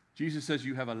 Jesus says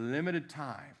you have a limited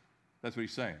time. That's what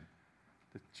he's saying.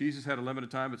 That Jesus had a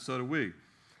limited time, but so do we.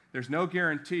 There's no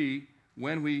guarantee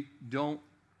when we don't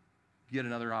get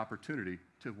another opportunity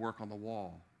to work on the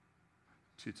wall.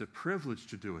 It's a privilege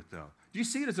to do it, though. Do you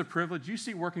see it as a privilege? Do you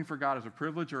see working for God as a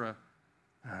privilege or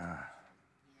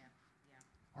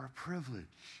or a privilege?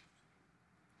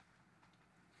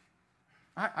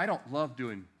 I don't love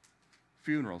doing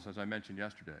funerals, as I mentioned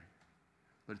yesterday,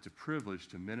 but it's a privilege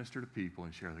to minister to people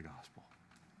and share the gospel,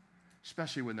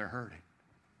 especially when they're hurting.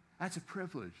 That's a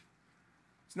privilege.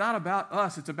 It's not about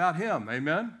us, it's about him.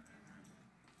 Amen?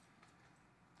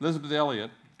 Elizabeth Elliot,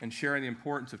 in sharing the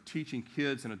importance of teaching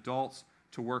kids and adults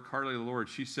to work heartily to the Lord,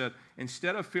 she said,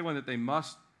 instead of feeling that they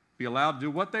must be allowed to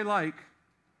do what they like,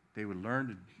 they would learn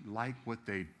to like what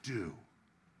they do.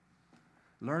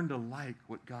 Learn to like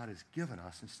what God has given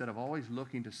us instead of always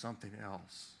looking to something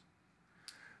else.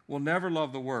 We'll never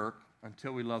love the work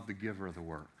until we love the giver of the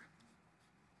work.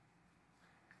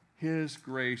 His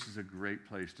grace is a great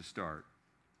place to start,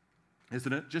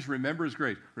 isn't it? Just remember his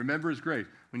grace. Remember his grace.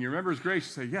 When you remember his grace,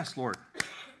 you say, yes, Lord.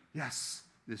 Yes,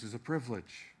 this is a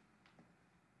privilege.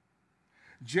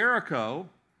 Jericho,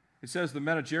 it says the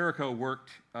men of Jericho worked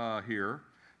here.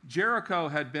 Jericho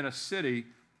had been a city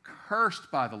cursed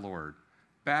by the Lord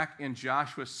back in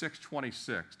Joshua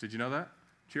 6:26. Did you know that?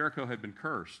 Jericho had been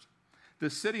cursed. The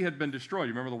city had been destroyed.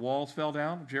 You remember the walls fell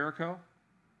down of Jericho?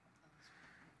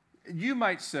 You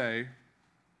might say,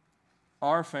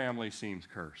 our family seems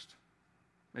cursed.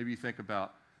 Maybe you think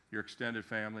about your extended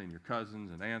family and your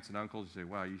cousins and aunts and uncles and say,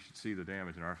 wow, you should see the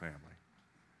damage in our family.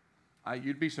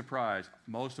 You'd be surprised.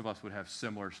 Most of us would have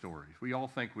similar stories. We all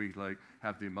think we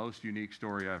have the most unique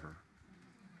story ever.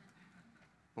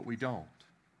 But we don't.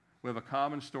 We have a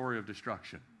common story of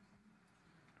destruction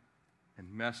and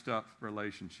messed up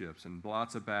relationships and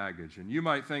lots of baggage. And you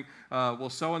might think,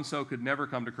 well, so-and-so could never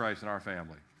come to Christ in our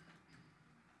family.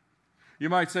 You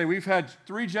might say, we've had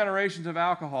 3 generations of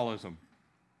alcoholism,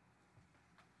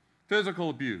 physical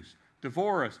abuse,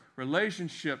 divorce,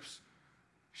 relationships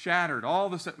shattered, all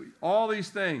these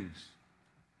things.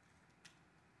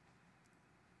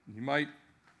 You might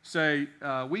say,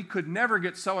 we could never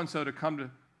get so-and-so to come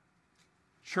to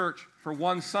church for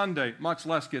one Sunday, much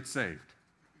less get saved.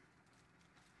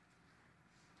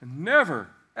 And never,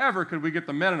 ever could we get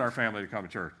the men in our family to come to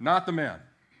church. Not the men.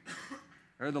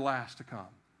 They're the last to come.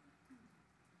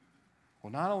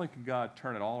 Well, not only can God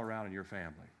turn it all around in your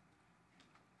family,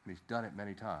 and he's done it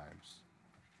many times,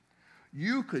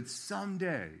 you could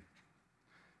someday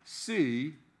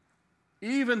see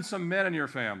even some men in your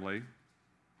family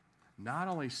not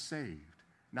only saved,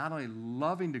 not only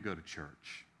loving to go to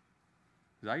church,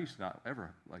 because I used to not ever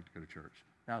like to go to church.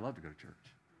 Now I love to go to church.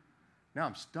 Now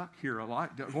I'm stuck here a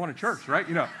lot going to church, right?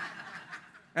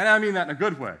 And I mean that in a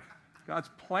good way. God's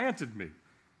planted me.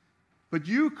 But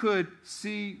you could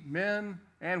see men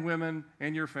and women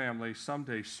in your family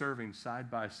someday serving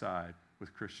side by side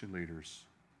with Christian leaders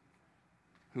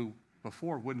who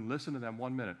before wouldn't listen to them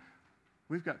 1 minute.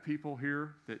 We've got people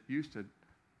here that used to,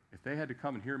 if they had to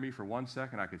come and hear me for 1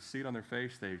 second, I could see it on their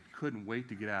face. They couldn't wait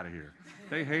to get out of here.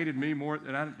 They hated me more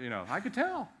than I could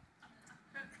tell.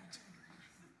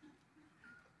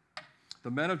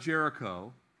 The men of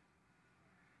Jericho,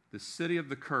 the city of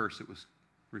the curse, it was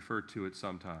referred to it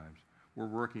sometimes, were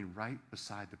working right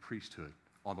beside the priesthood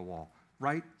on the wall,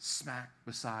 right smack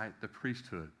beside the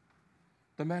priesthood.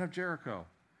 the men of Jericho,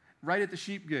 right at the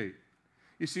sheep gate.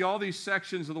 You see, all these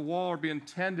sections of the wall are being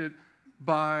tended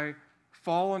by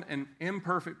fallen and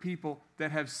imperfect people that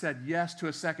have said yes to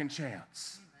a second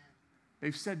chance.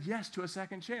 They've said yes to a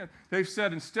second chance. They've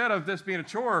said, instead of this being a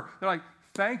chore, they're like,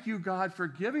 thank you, God, for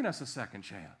giving us a second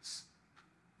chance.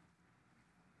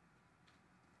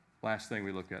 Last thing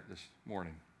we look at this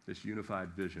morning, this unified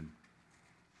vision,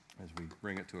 as we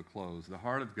bring it to a close. The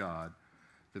heart of God,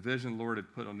 the vision the Lord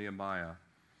had put on Nehemiah,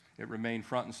 it remained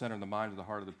front and center in the mind of the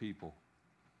heart of the people.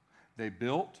 They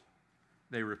built,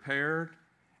 they repaired,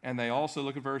 and they also,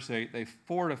 look at verse 8, they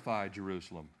fortified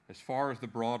Jerusalem as far as the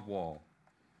broad wall.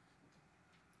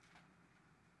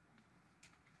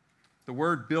 The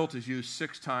word built is used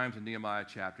 6 times in Nehemiah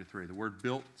chapter 3. The word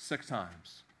built 6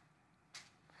 times.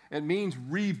 It means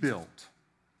rebuilt.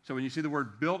 So when you see the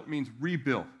word built, it means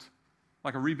rebuilt,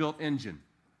 like a rebuilt engine,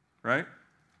 right?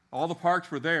 All the parts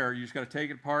were there. You just got to take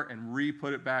it apart and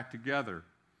re-put it back together.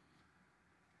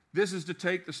 This is to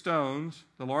take the stones,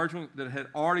 the large ones that had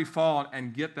already fallen,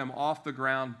 and get them off the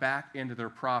ground back into their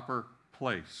proper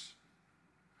place.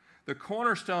 The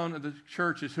cornerstone of the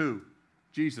church is who?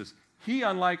 Jesus. He,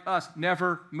 unlike us,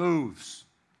 never moves.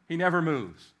 He never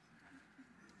moves.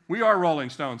 We are rolling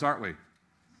stones, aren't we?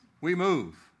 We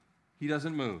move. He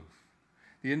doesn't move.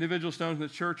 The individual stones in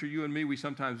the church are you and me. We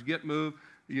sometimes get moved.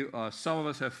 Some of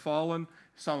us have fallen.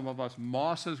 Some of us,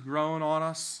 moss has grown on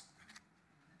us.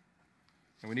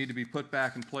 And we need to be put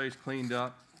back in place, cleaned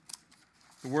up.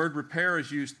 The word repair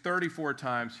is used 34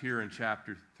 times here in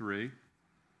chapter 3.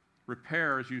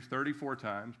 Repair is used 34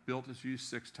 times. Built is used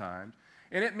 6 times.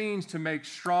 And it means to make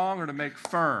strong or to make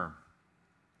firm.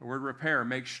 The word repair,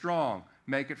 make strong,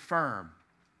 make it firm.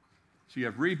 So you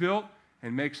have rebuilt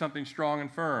and make something strong and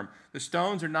firm. The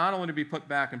stones are not only to be put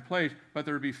back in place, but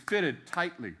they're to be fitted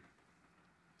tightly,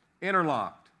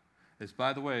 interlocked. As,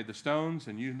 by the way, the stones,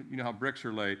 and you know how bricks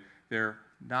are laid, they're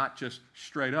not just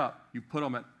straight up. You put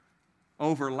them at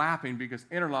overlapping because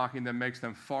interlocking them makes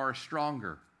them far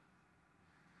stronger.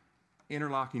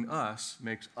 Interlocking us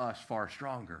makes us far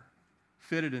stronger.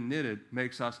 Fitted and knitted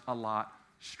makes us a lot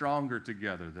stronger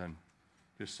together than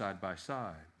just side by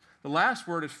side. The last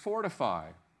word is fortify.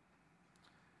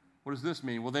 What does this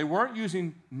mean? Well, they weren't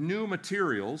using new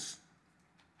materials,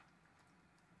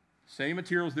 same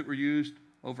materials that were used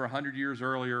over 100 years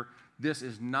earlier. This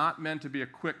is not meant to be a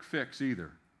quick fix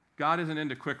either. God isn't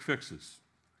into quick fixes.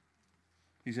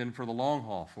 He's in for the long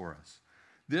haul for us.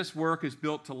 This work is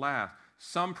built to last.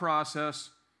 Some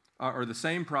process, or the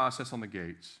same process on the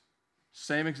gates,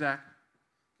 same exact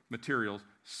materials,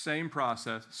 same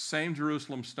process, same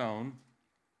Jerusalem stone.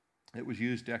 It was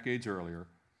used decades earlier.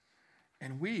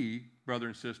 And we, brothers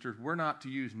and sisters, we're not to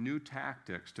use new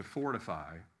tactics to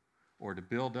fortify or to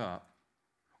build up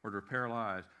or to repair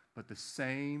lives, but the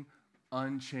same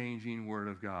unchanging Word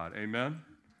of God. Amen?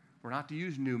 We're not to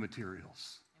use new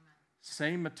materials. Amen.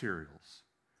 Same materials.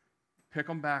 Pick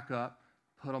them back up,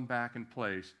 put them back in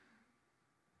place.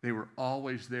 They were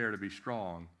always there to be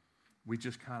strong. We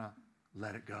just kind of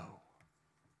let it go.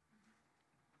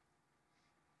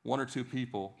 1 or 2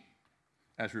 people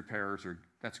as repairers,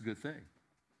 that's a good thing.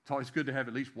 It's always good to have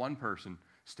at least one person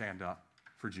stand up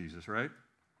for Jesus, right?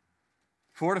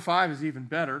 4 to 5 is even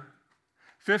better.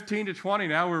 15 to 20,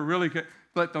 now we're really good.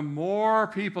 But the more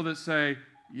people that say,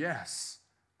 yes,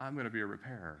 I'm going to be a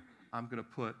repairer. I'm going to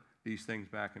put these things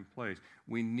back in place.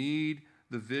 We need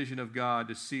the vision of God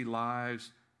to see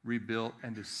lives rebuilt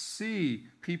and to see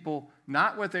people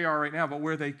not what they are right now, but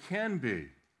where they can be.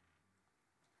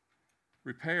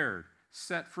 Repaired,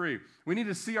 set free. We need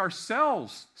to see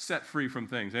ourselves set free from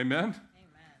things. Amen? Amen.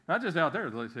 Not just out there.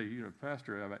 They say,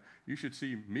 Pastor, you should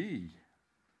see me.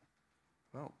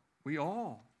 Well, we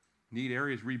all need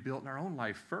areas rebuilt in our own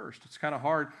life first. It's kind of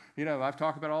hard. I've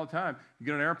talked about it all the time. You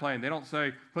get on an airplane, they don't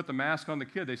say, put the mask on the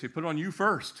kid. They say, put it on you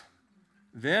first.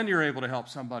 Then you're able to help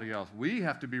somebody else. We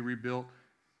have to be rebuilt.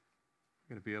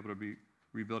 We've got to be able to be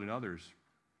rebuilding others.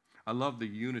 I love the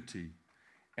unity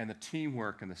and the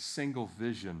teamwork and the single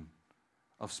vision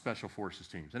of special forces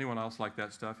teams. Anyone else like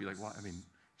that stuff? You're like, well, you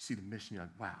see the mission, you're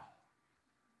like, wow.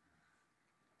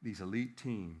 These elite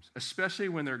teams, especially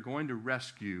when they're going to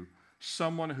rescue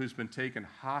someone who's been taken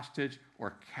hostage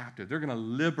or captive. They're going to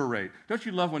liberate. Don't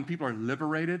you love when people are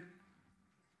liberated?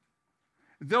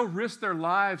 They'll risk their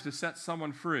lives to set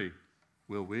someone free.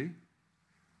 Will we?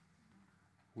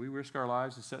 We risk our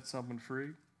lives to set someone free?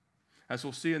 As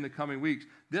we'll see in the coming weeks,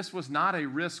 this was not a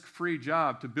risk-free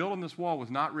job. To build on this wall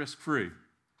was not risk-free.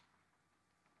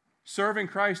 Serving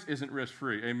Christ isn't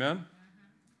risk-free. Amen?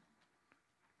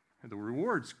 And the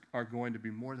rewards are going to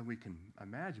be more than we can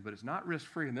imagine, but it's not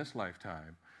risk-free in this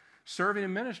lifetime. Serving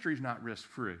in ministry is not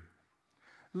risk-free.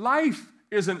 Life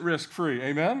isn't risk-free.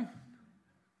 Amen?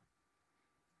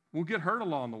 We'll get hurt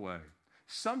along the way.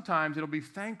 Sometimes it'll be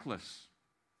thankless.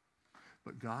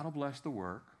 But God will bless the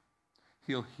work.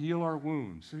 He'll heal our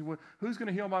wounds. See, who's going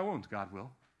to heal my wounds? God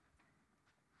will.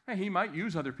 Hey, he might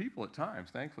use other people at times,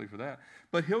 thankfully for that.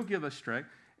 But he'll give us strength,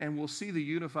 and we'll see the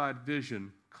unified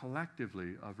vision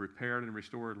collectively of repaired and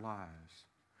restored lives.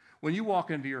 When you walk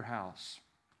into your house,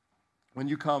 when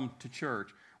you come to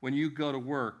church, when you go to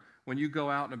work, when you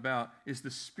go out and about, is the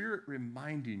Spirit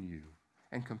reminding you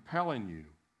and compelling you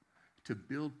to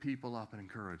build people up in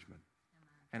encouragement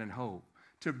and in hope,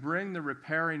 to bring the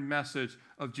repairing message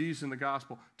of Jesus and the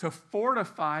gospel, to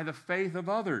fortify the faith of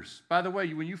others. By the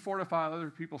way, when you fortify other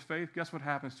people's faith, guess what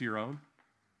happens to your own?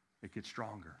 It gets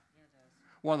stronger. Yeah, it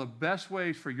does. One of the best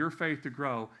ways for your faith to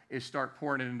grow is start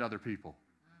pouring it into other people.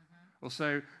 Mm-hmm. We'll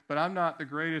say, but I'm not the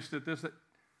greatest at this.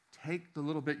 Take the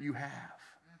little bit you have.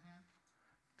 Mm-hmm.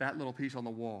 That little piece on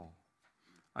the wall.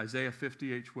 Isaiah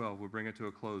 58:12, we'll bring it to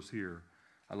a close here.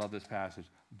 I love this passage.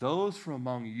 Those from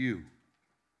among you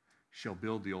shall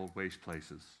build the old waste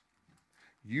places.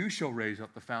 You shall raise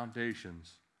up the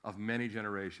foundations of many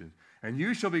generations. And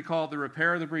you shall be called the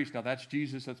repairer of the breach. Now that's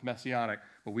Jesus, that's messianic,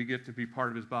 but we get to be part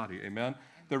of his body. Amen?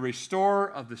 The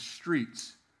restorer of the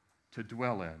streets to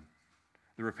dwell in.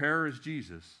 The repairer is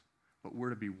Jesus, but we're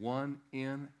to be one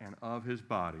in and of his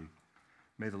body.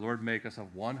 May the Lord make us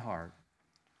of one heart,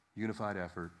 unified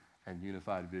effort, and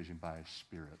unified vision by his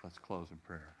Spirit. Let's close in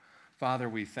prayer. Father,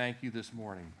 we thank you this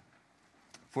morning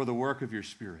for the work of your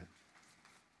Spirit,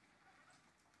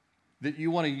 that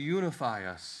you want to unify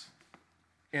us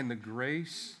in the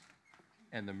grace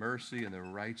and the mercy and the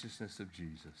righteousness of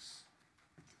Jesus.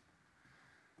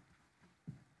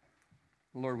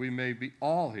 Lord, we may be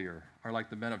all here are like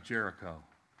the men of Jericho.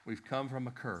 We've come from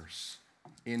a curse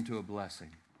into a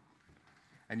blessing.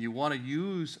 And you want to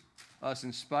use us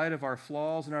in spite of our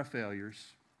flaws and our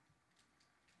failures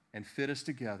and fit us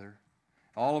together,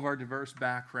 all of our diverse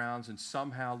backgrounds, and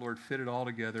somehow, Lord, fit it all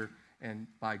together and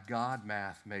by God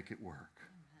math make it work.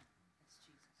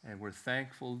 And we're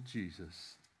thankful,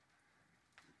 Jesus,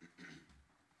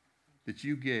 that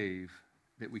you gave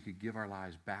that we could give our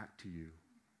lives back to you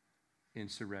in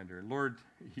surrender. And Lord,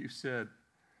 you said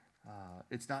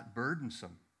it's not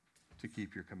burdensome to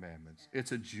keep your commandments.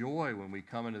 It's a joy when we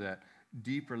come into that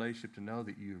deep relationship to know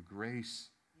that your grace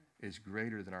is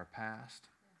greater than our past,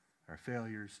 our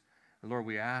failures. And Lord,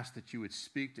 we ask that you would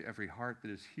speak to every heart that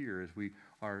is here as we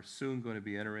are soon going to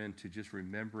be entering into just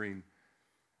remembering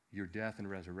your death and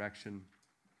resurrection.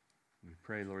 We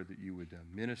pray, Lord, that you would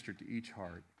minister to each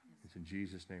heart. It's in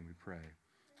Jesus' name we pray.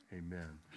 Amen.